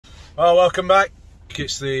Well, welcome back.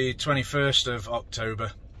 It's the 21st of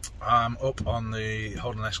October. I'm up on the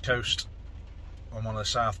Holderness coast on one of the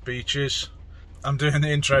south beaches. I'm doing the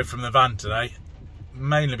intro from the van today,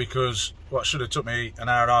 mainly because what should have took me an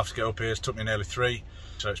hour and a half to get up here has took me nearly 3,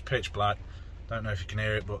 so it's pitch black. Don't know if you can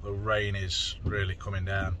hear it, but the rain is really coming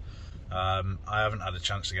down. I haven't had a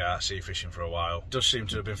chance to get out sea fishing for a while. Does seem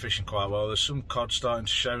to have been fishing quite well. There's some cod starting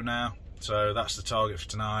to show now, so that's the target for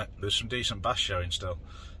tonight. There's some decent bass showing still.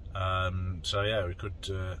 So yeah, we could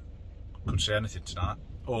see anything tonight,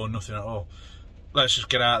 or nothing at all. Let's just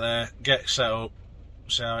get out there, get set up,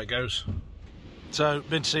 see how it goes. So,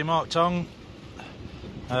 been to see Mark Tong.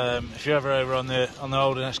 If you're ever over on the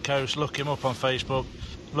Holderness coast, look him up on Facebook.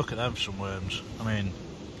 Look at them for some worms. I mean,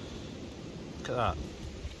 look at that.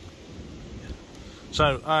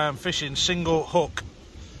 So I am fishing single hook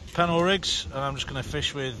pennel rigs, and I'm just going to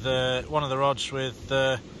fish with one of the rods with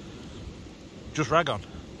just rag on.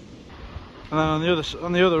 And then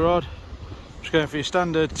on the other rod, just going for your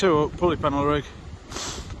standard 2-hook pulley pennel rig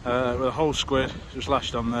with a whole squid just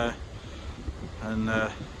lashed on there, and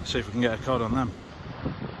see if we can get a cod on them.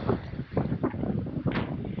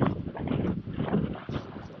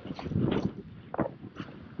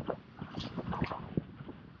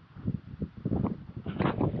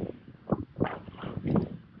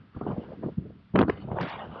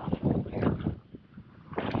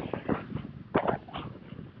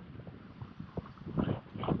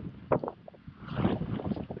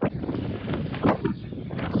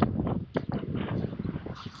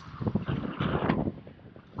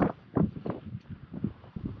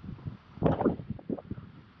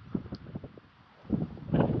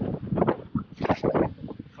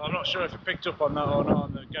 I'm not sure if you picked up on that or not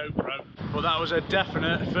on the GoPro, but that was a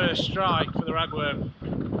definite first strike for the ragworm.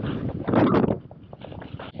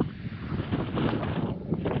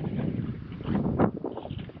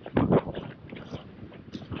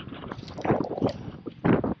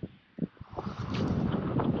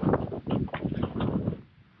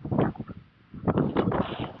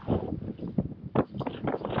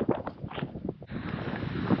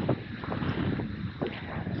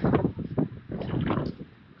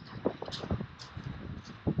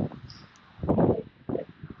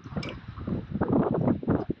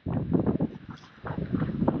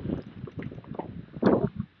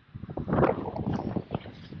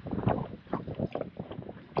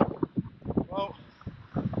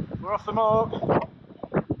 We're off the mark.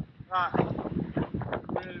 Right,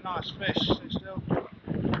 really nice fish. Stay still.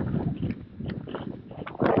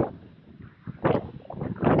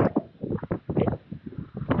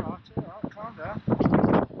 Alright, calm down.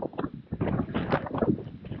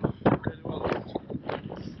 Really well hooked.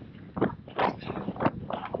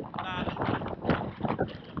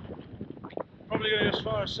 Probably going to go as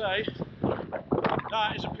far as say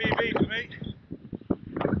that is a PB for me.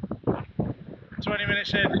 20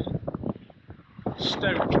 minutes in.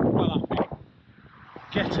 Stoked, well happy.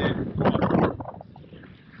 Get in, go on.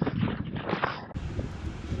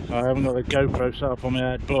 I haven't got the GoPro set up on my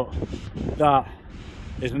head, but that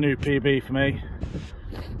is a new PB for me.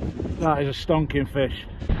 That is a stonking fish.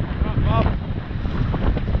 Right, Bob.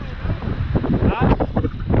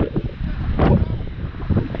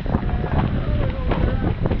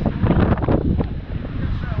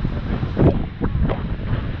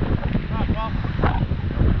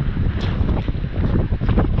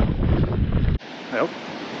 Nope.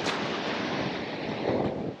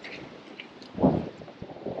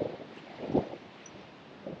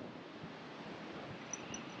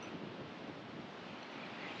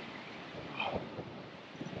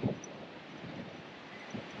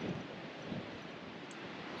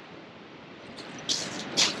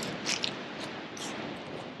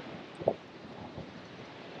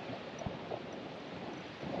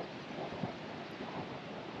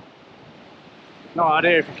 No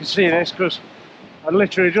idea if you can see this, because I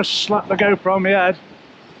literally just slapped the GoPro on my head.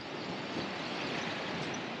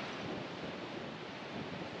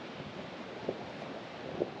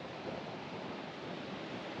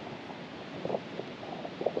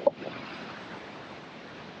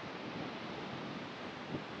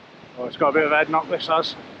 Oh, it's got a bit of head knock, this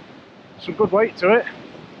has. Some good weight to it.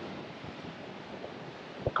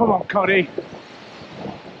 Come on, Coddy.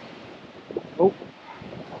 Oh.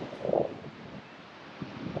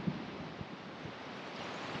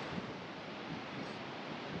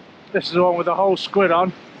 This is the one with the whole squid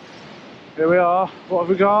on. Here we are. What have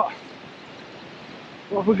we got?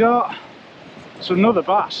 What have we got? It's another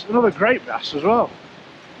bass, another great bass as well.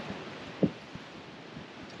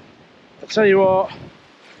 I tell you what,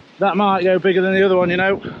 that might go bigger than the other one, you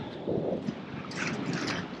know.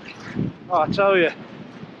 Oh, I tell you,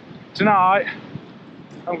 tonight,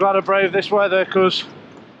 I'm glad I braved this weather, because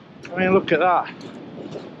I mean, look at that.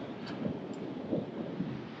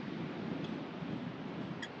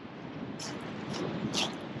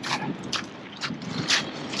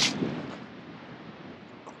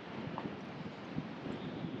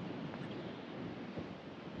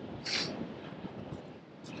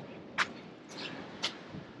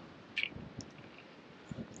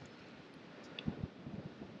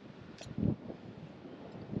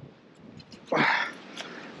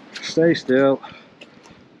 Stay still.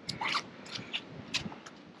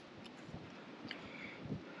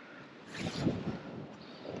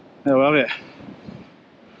 There we have it.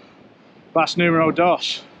 Bass numero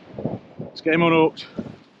dos. Let's get him unhooked.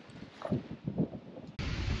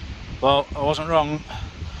 Well, I wasn't wrong.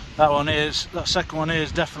 That second one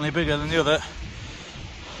is definitely bigger than the other.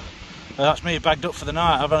 That's me bagged up for the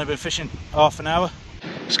night. I've only been fishing half an hour.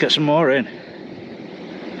 Let's get some more in.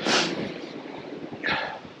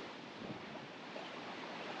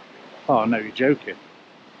 Oh no, you're joking.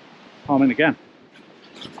 Oh, I'm in again.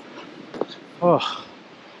 Oh.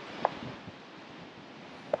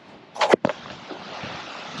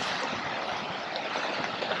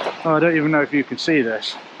 Oh, I don't even know if you can see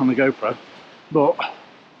this on the GoPro, but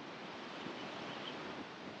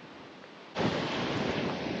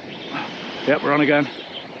yep, we're on again.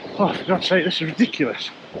 Oh, for God's sake, this is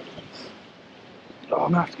ridiculous. Oh,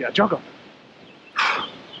 I'm gonna have to get a jog on.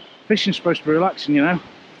 Fishing's supposed to be relaxing, you know.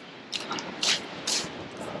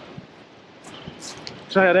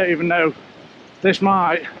 So I don't even know. This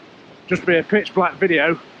might just be a pitch black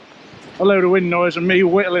video, a load of wind noise and me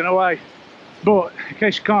whittling away. But in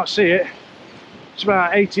case you can't see it, it's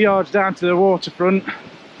about 80 yards down to the waterfront.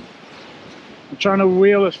 I'm trying to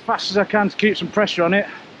wheel as fast as I can to keep some pressure on it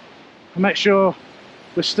and make sure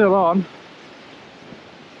we're still on.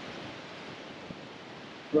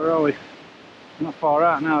 Where are we? Not far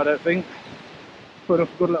out now, I don't think. Put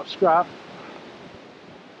up a good little scrap.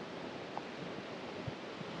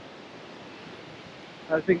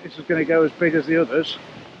 I think this is going to go as big as the others.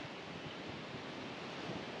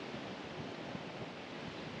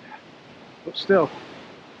 But still,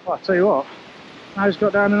 well, I'll tell you what, now he's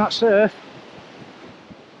got down in that surf.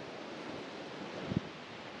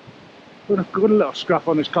 Put a good little scrap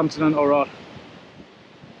on this continental rod.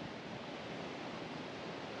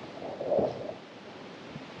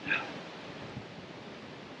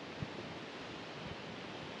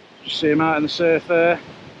 Just see him out in the surf there.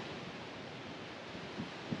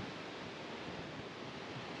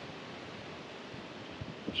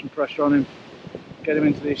 Put some pressure on him. Get him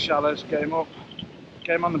into these shallows, get him up,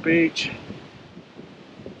 get him on the beach.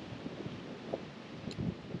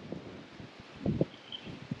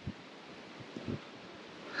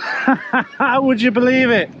 Would you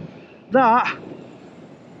believe it? That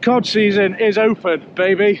cod season is open,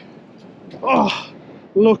 baby. Oh,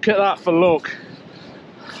 look at that for luck.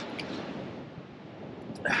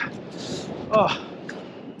 Oh,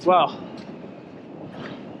 well,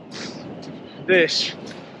 this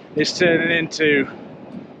is turning into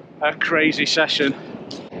a crazy session.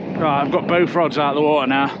 Right, I've got both rods out of the water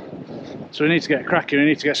now, so we need to get cracking. We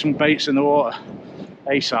need to get some baits in the water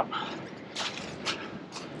ASAP.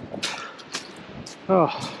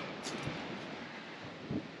 Oh,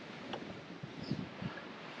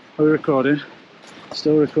 are we recording?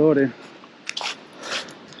 Still recording.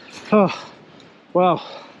 Oh, well,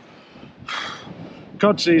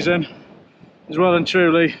 cod season is well and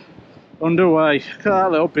truly underway. Look at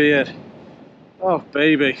that little beard. Oh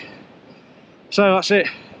baby. So that's it.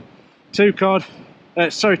 Two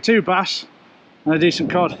bass and a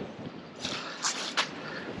decent cod.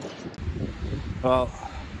 Well,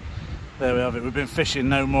 there we have it. We've been fishing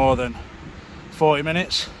no more than 40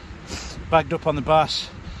 minutes. Bagged up on the bass.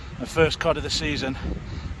 The first cod of the season.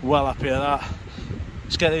 Well happy with that.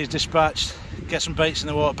 Let's get these dispatched. Get some baits in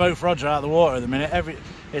the water. Both rods are out of the water at the minute.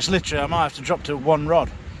 It's literally, I might have to drop to one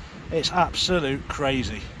rod. It's absolute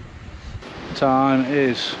crazy. Time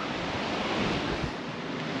is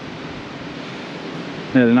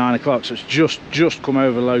nearly 9 o'clock, so it's just come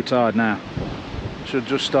over low tide now. Should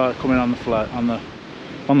just start coming on the flood, on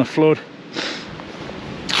the flood.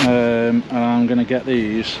 And I'm going to get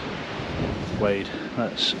these weighed.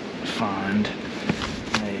 Let's find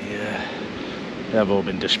they have all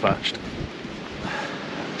been dispatched.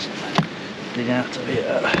 Let's dig out of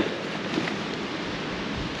here.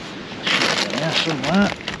 Yeah, somewhere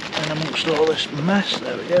and amongst all this mess.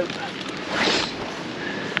 There we go.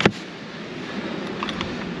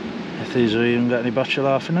 If these have even got any bachelor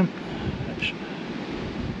laugh in them, which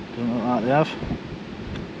doesn't look like they have.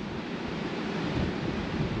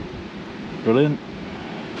 Brilliant.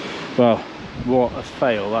 Well, what a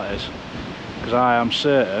fail that is, because I am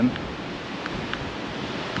certain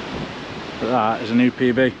that that is a new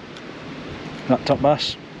PB. That top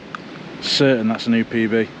bass, certain that's a new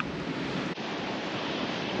PB.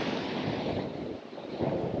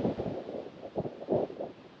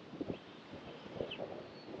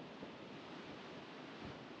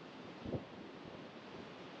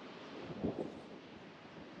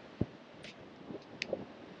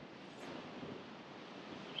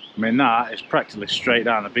 I mean, that is practically straight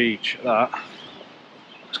down the beach, that.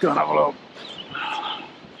 Let's go and have a look.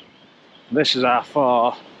 This is how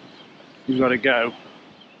far you've got to go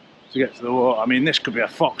to get to the water. I mean, this could be a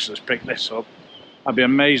fox that's picked this up. I'd be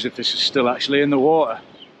amazed if this is still actually in the water.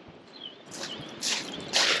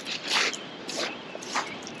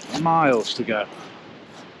 Miles to go.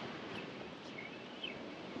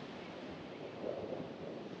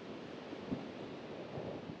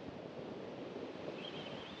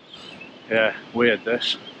 Yeah, weird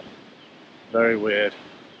this. Very weird.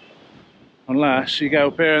 Unless you go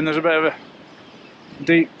up here and there's a bit of a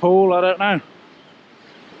deep pool, I don't know.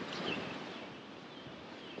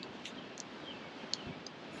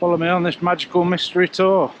 Follow me on this magical mystery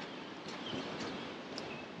tour.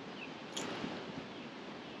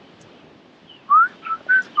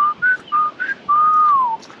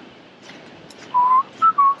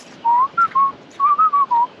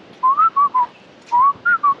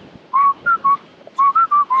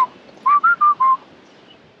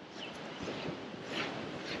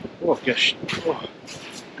 Oh gosh, oh,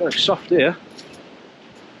 got it soft here.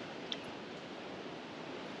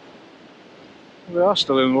 We are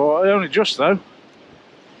still in the water, only just though.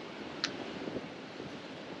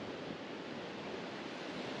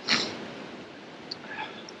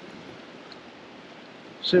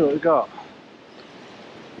 See what we got.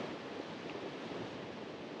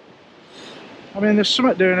 I mean, there's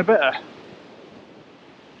something doing a better.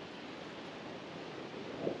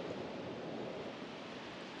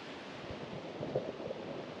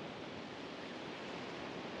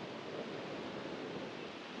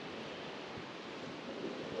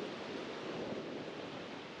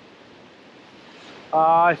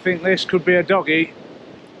 I think this could be a doggy.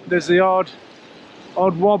 There's the odd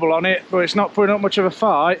wobble on it, but it's not putting up much of a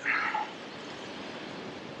fight.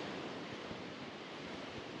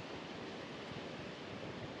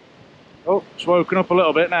 Oh, it's woken up a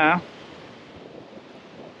little bit now.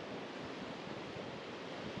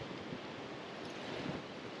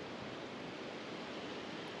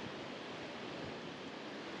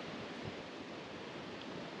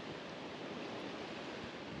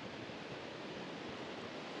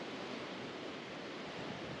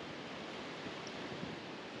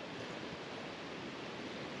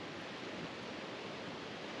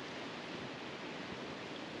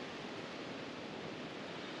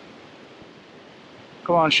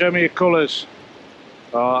 Come on, show me your colours.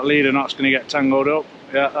 Oh, that leader knot's going to get tangled up.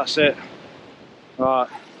 Yeah, that's it. Right,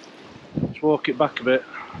 let's walk it back a bit.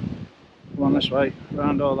 Come on this way,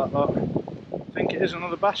 round all that lot. I think it is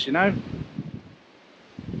another bass, you know.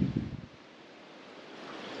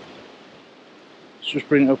 Let's just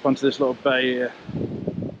bring it up onto this little bay here.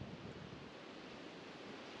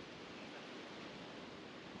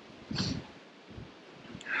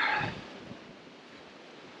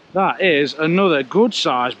 That is another good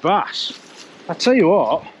sized bass. I tell you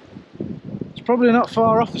what, it's probably not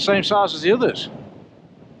far off the same size as the others.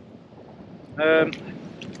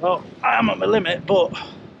 Well, I am at my limit, but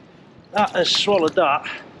that has swallowed that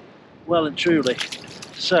well and truly.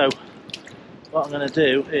 So what I'm going to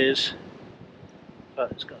do is,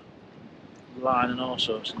 it's got line and all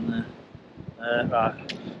sorts in there. Right,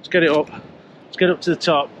 let's get it up. Let's get up to the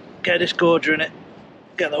top. Get this gorger in it.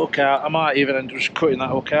 Get the hook out. I might even end up just cutting that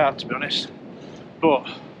hook out, to be honest. But,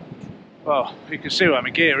 well, you can see where my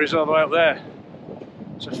gear is all the way up there.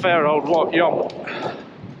 It's a fair old yomp.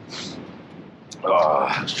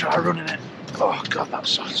 Oh, let's try running it. Oh god, that's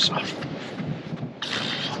soft.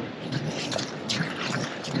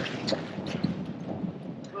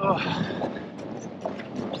 Oh.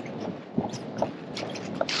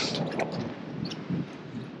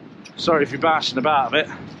 Sorry if you're bouncing about a bit.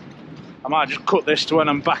 I might just cut this to when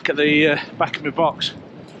I'm back at the back of my box.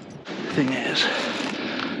 Thing is,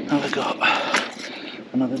 now we've got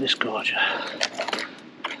another disgorger.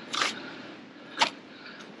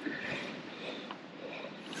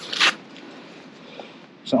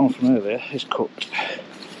 That one from earlier is cooked. I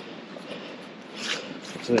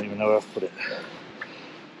don't even know where I've put it.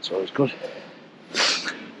 It's always good.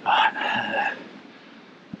 Right,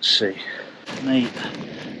 let's see. Mate,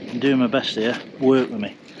 I'm doing my best here. Work with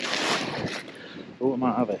me. Oh, I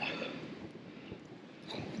might have it.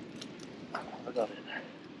 I got it.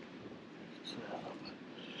 So,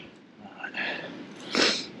 right.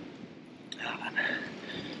 And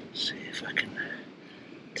see if I can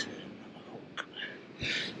turn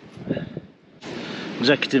the hook.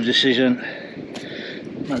 Executive decision.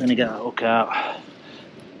 I'm not going to get that hook out.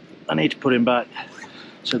 I need to put him back.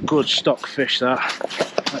 It's a good stock fish, that.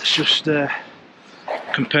 Let's just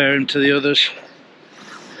compare him to the others.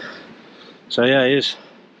 So yeah, he is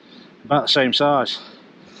about the same size.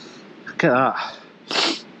 Look at that.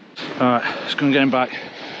 Alright, just going to get him back.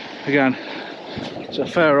 Again, it's a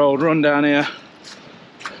fair old run down here.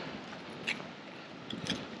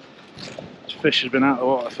 This fish has been out of the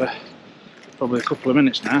water for probably a couple of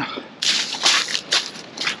minutes now.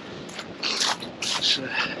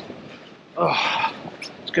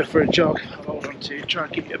 Let's go for a jog. I'll hold on to you, try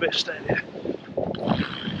and keep you a bit steadier.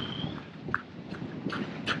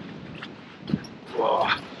 Whoa,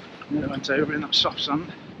 it went over in that soft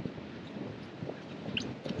sand.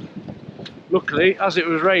 Luckily, as it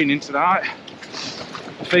was raining tonight,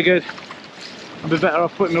 I figured I'd be better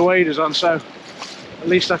off putting my waders on, so at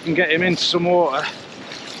least I can get him into some water.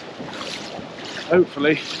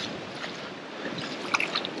 Hopefully,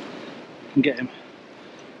 I can get him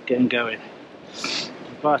going.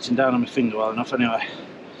 I'm biting down on my finger well enough anyway.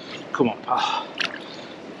 Come on, pal.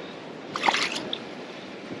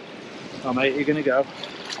 Oh mate, you're gonna go.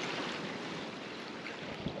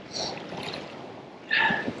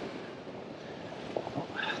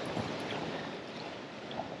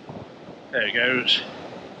 There he goes.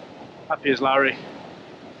 Happy as Larry.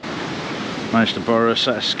 Managed to borrow a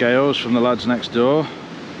set of scales from the lads next door.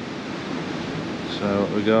 So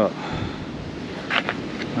what we got?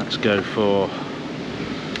 Let's go for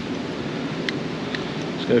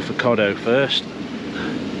Coddo first.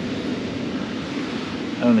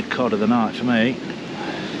 Only cod of the night for me.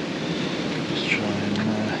 Just try and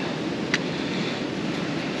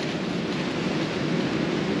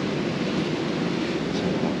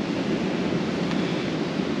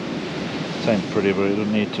it ain't pretty, but it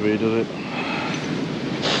doesn't need to be, does it?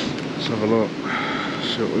 Let's have a look.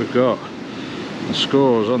 See what we've got. The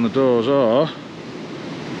scores on the doors are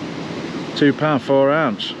 £2 4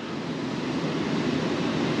 ounce.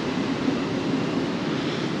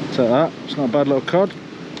 Take that, it's not a bad little cod.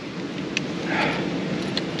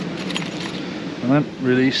 And then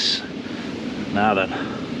release. Now then,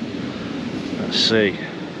 let's see.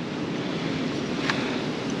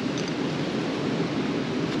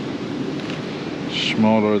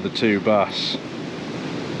 Smaller of the two bass.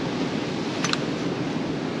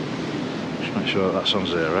 Just make sure that's on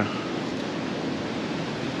 0.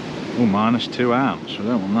 Oh, minus -2 ounce. We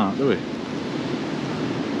don't want that, do we?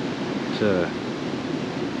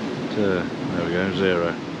 There we go,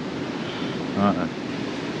 0. Right then.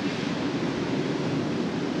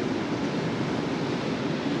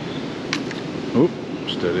 Oh,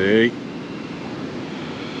 steady.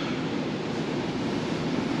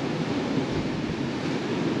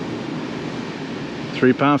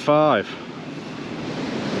 £3.5.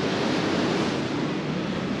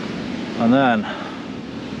 And then,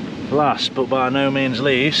 last but by no means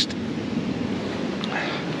least,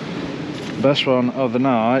 best one of the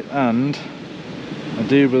night, and I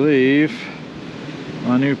do believe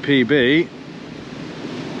my new PB.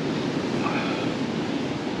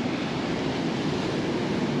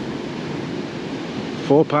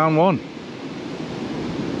 £4.1.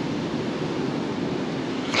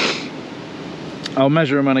 I'll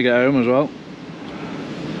measure him when I get home as well.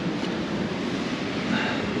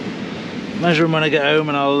 Measure him when I get home,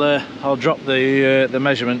 and I'll drop the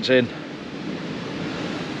measurements in.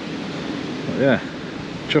 But yeah,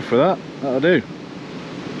 chuffed with that. That'll do.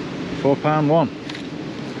 £4.1.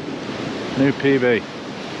 New PB.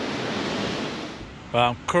 Well,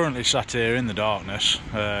 I'm currently sat here in the darkness.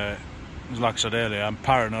 Like I said earlier, I'm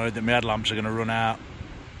paranoid that my headlamps are going to run out,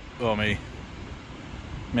 or my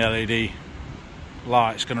LED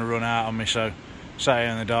light's going to run out on me, so sat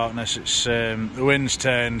here in the darkness. It's the wind's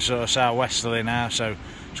turned sort of southwesterly now, so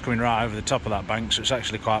it's coming right over the top of that bank, so it's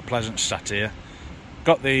actually quite pleasant sat here.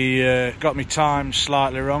 Got me time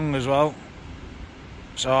slightly wrong as well,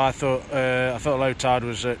 so I thought low tide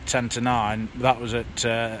was at 10 to 9. That was at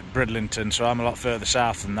Bridlington, so I'm a lot further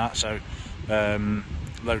south than that, so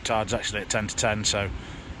low tide's actually at 10 to 10, so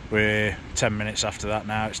we're 10 minutes after that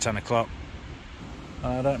now. It's 10 o'clock.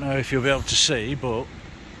 I don't know if you'll be able to see, but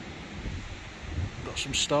got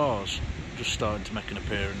some stars just starting to make an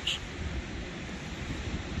appearance.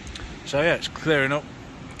 So yeah, it's clearing up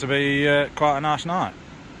to be quite a nice night.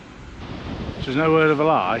 So there's no word of a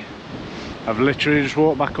lie, I've literally just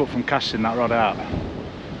walked back up from casting that rod out.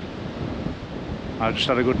 I've just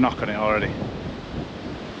had a good knock on it already.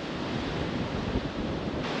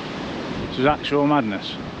 This is actual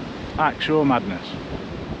madness. Actual madness.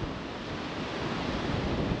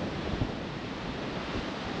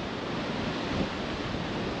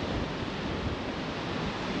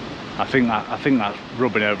 I think that's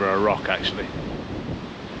rubbing over a rock actually.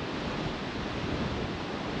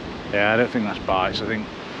 Yeah, I don't think that's bites. I think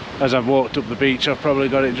as I've walked up the beach I've probably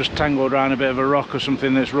got it just tangled around a bit of a rock or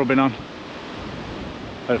something that's rubbing on.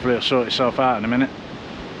 Hopefully it'll sort itself out in a minute.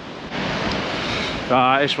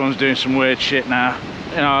 Right, this one's doing some weird shit now.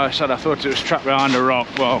 You know, I said I thought it was trapped behind a rock.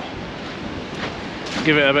 Well,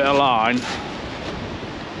 give it a bit of line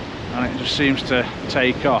and it just seems to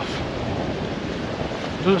take off.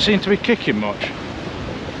 Doesn't seem to be kicking much.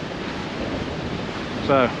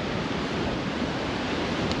 So,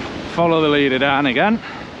 follow the leader down again.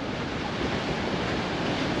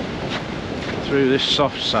 Through this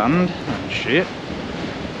soft sand and shit.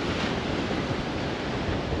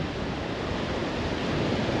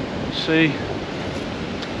 See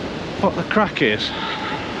what the crack is.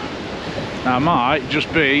 Now, it might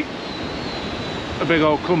just be a big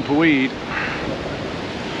old clump of weed.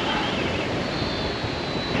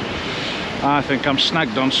 I think I'm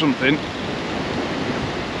snagged on something.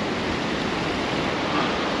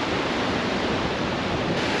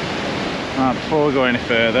 Right, before we go any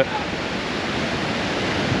further,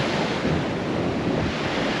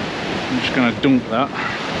 I'm just going to dunk that.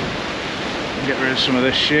 Get rid of some of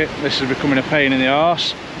this shit. This is becoming a pain in the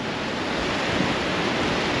arse.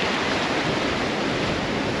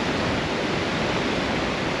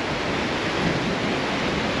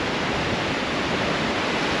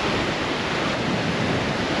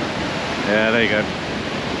 Yeah, there you go.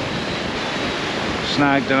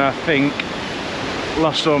 Snagged, and I think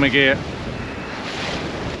lost all my gear.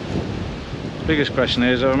 Biggest question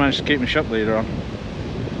is, have I managed to keep my shop leader on?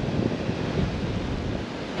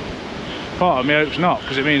 Part of me hopes not,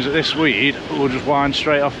 because it means that this weed will just wind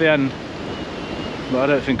straight off the end. But I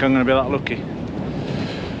don't think I'm going to be that lucky.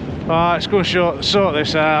 Right, let's go and sort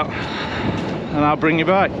this out and I'll bring you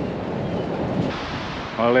back.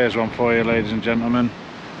 Well, here's one for you, ladies and gentlemen.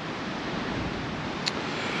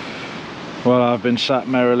 Well, I've been sat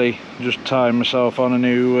merrily just tying myself on a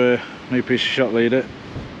new piece of shot leader.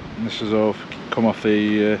 And this has all come off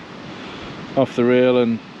the reel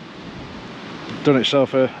and done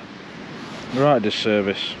itself a right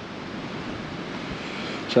disservice.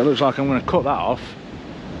 So it looks like I'm going to cut that off,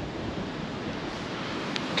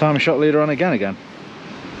 tie my shot leader on again.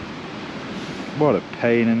 What a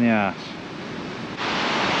pain in the ass.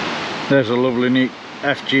 There's a lovely neat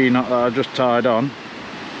FG knot that I just tied on.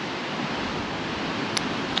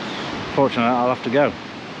 Fortunately, I'll have to go.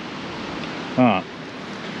 Alright,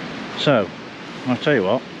 so I'll tell you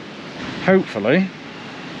what, hopefully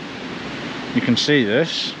you can see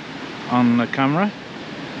this on the camera.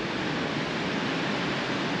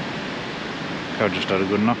 I've just had a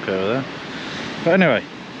good knock over there. But anyway,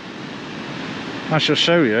 I shall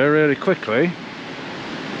show you really quickly.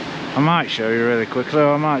 I might show you really quickly,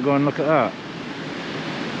 or I might go and look at that.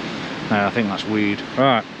 No, I think that's weed.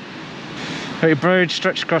 Right. Got your braid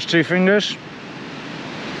stretched across 2 fingers.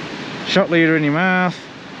 Shot leader in your mouth.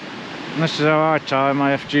 And this is how I tie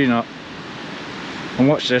my FG knot. And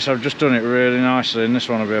watch this, I've just done it really nicely, and this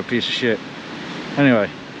one will be a piece of shit. Anyway,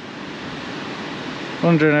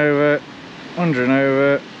 under and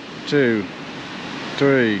over, 2,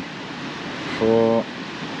 3, 4.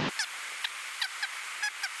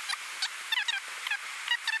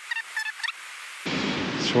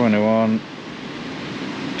 $21,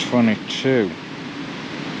 $22.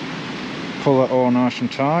 Pull that all nice and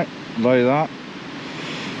tight, lay that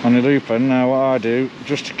on the loop end. Now what I do,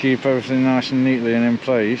 just to keep everything nice and neatly and in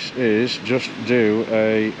place, is just do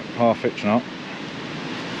a half hitch knot.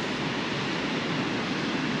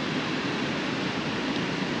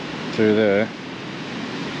 Through there,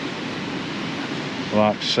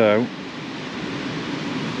 like so.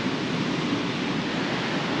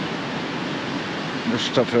 Just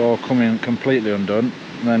stop it all coming completely undone,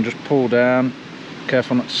 and then just pull down.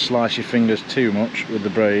 Careful not to slice your fingers too much with the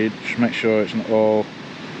braid. Just make sure it's not all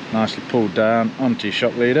nicely pulled down onto your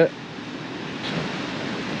shot leader.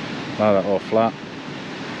 Lie that all flat.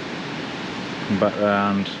 And back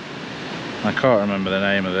round. I can't remember the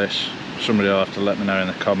name of this. Somebody will have to let me know in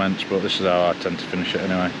the comments, but this is how I tend to finish it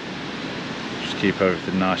anyway. Just keep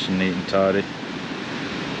everything nice and neat and tidy.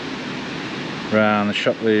 Round the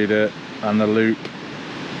shot leader and the loop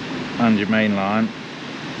and your main line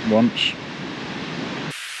once,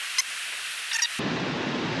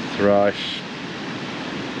 thrice,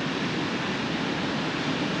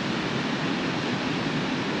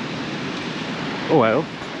 oh well,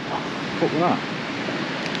 fuck that.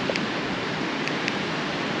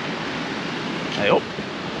 Hey up.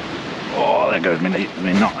 Oh, there goes me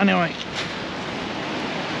knot anyway.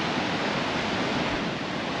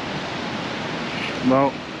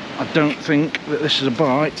 Well, I don't think that this is a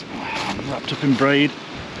bite. I'm wrapped up in braid,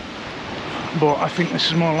 but I think this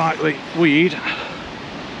is more likely weed.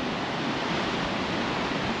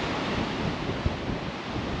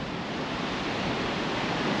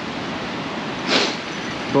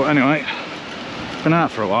 But anyway, been out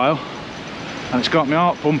for a while and it's got my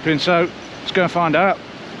heart pumping, so let's go and find out.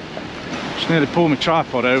 Just nearly pulled my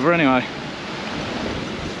tripod over anyway.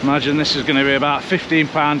 Imagine this is going to be about 15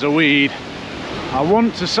 pounds of weed. I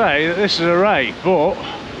want to say that this is a rake, but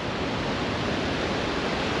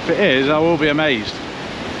if it is, I will be amazed.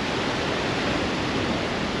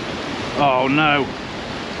 Oh no.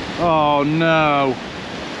 Oh no.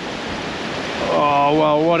 Oh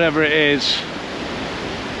well, whatever it is,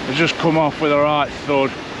 it's just come off with a right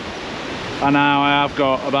thud. And now I have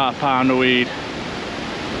got about a pound of weed.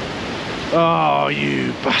 Oh,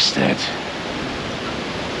 you bastard.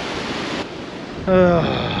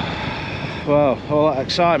 Well, all that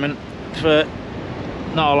excitement for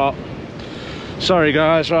not a lot. Sorry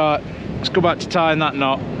guys, right, let's go back to tying that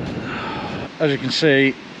knot. As you can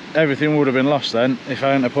see, everything would have been lost then if I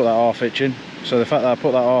hadn't have put that half hitch in. So the fact that I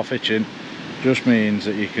put that half hitch in just means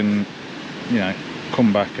that you can, you know,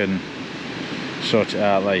 come back and sort it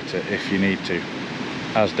out later if you need to,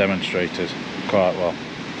 as demonstrated quite well.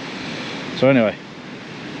 So anyway,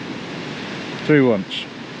 through once,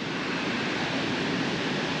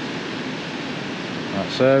 like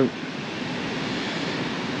so,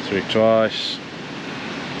 through twice,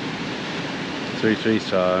 through 3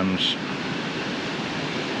 times,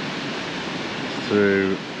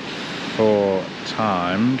 through 4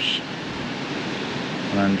 times,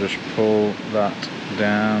 and then just pull that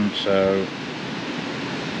down so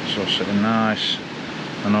it's all sitting nice.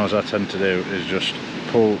 And all I tend to do is just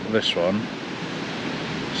pull this one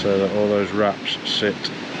so that all those wraps sit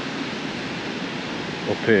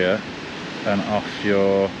up here and off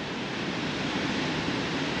your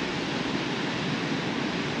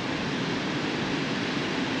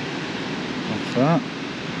that,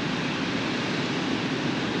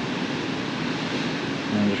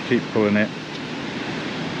 and just keep pulling it,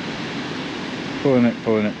 pulling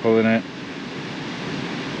it,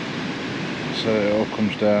 so it all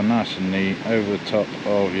comes down nice and neat over the top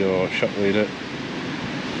of your shock leader,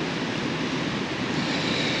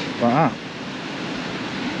 like that.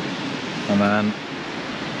 And then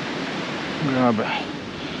grab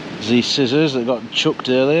these scissors that got chucked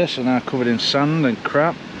earlier, so now covered in sand and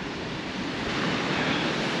crap.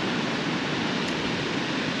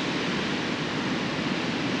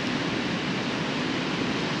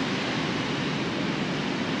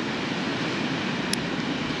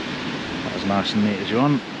 Nice and neat as you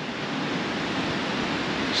want.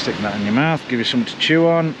 Stick that in your mouth, give you something to chew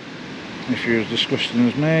on if you're as disgusting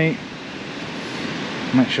as me.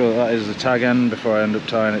 Make sure that that is the tag end before I end up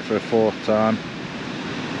tying it for a 4th time.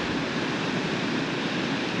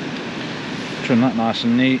 Trim that nice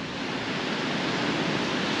and neat.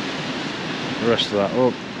 The rest of that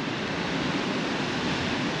up.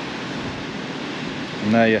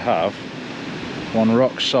 And there you have one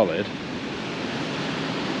rock solid,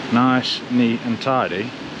 nice, neat and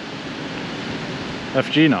tidy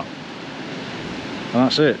FG knot, and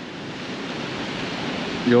that's it.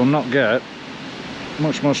 You'll not get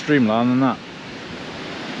much more streamlined than that.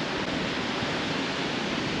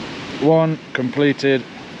 One completed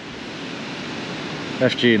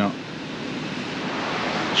FG knot.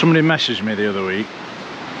 Somebody messaged me the other week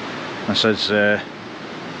and says,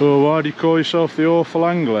 oh, why do you call yourself the awful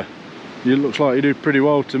angler? It looks like you do pretty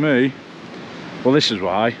well to me. Well, this is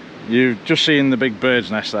why. You've just seen the big bird's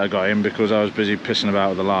nest that I got in because I was busy pissing about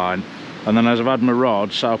with the line, and then as I've had my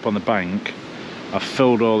rod set up on the bank, I've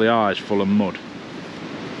filled all the eyes full of mud.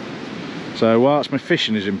 So whilst my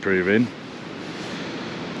fishing is improving,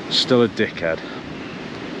 still a dickhead.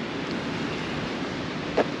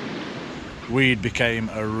 Weed became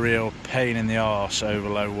a real pain in the arse over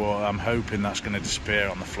low water. I'm hoping that's going to disappear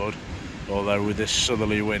on the flood, although with this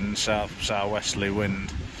southerly wind, southwesterly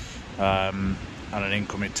wind, and an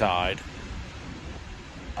incoming tide,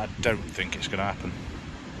 I don't think it's going to happen.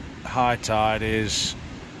 High tide is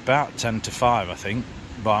about 10 to 5 I think,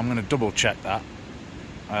 but I'm going to double check that.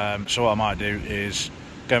 So what I might do is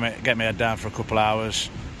get my head down for a couple hours,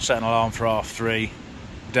 set an alarm for 3:30,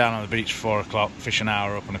 down on the beach for 4 o'clock, fish an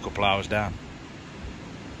hour up and a couple hours down,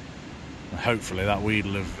 and hopefully that weed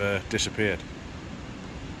will have disappeared.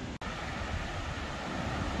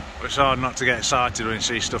 It's hard not to get excited when you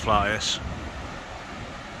see stuff like this.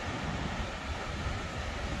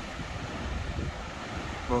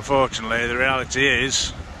 But unfortunately, the reality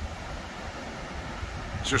is,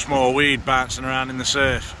 it's just more weed bouncing around in the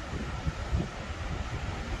surf.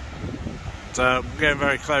 So I'm getting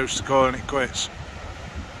very close to calling it quits.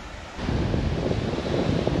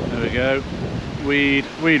 There we go. Weed,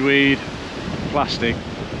 weed, weed, plastic.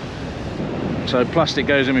 So plastic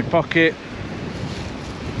goes in my pocket.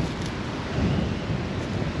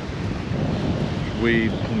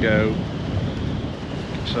 Weed can go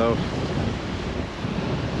itself.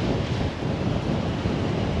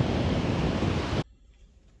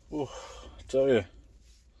 Oh, I tell you,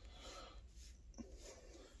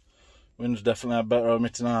 wind's definitely had better on me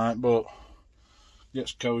tonight, but it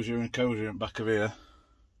gets cosier and cosier at the back of here.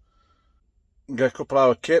 Get a couple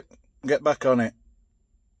hour kip, get back on it.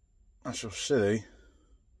 I shall see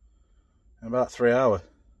in about 3 hours.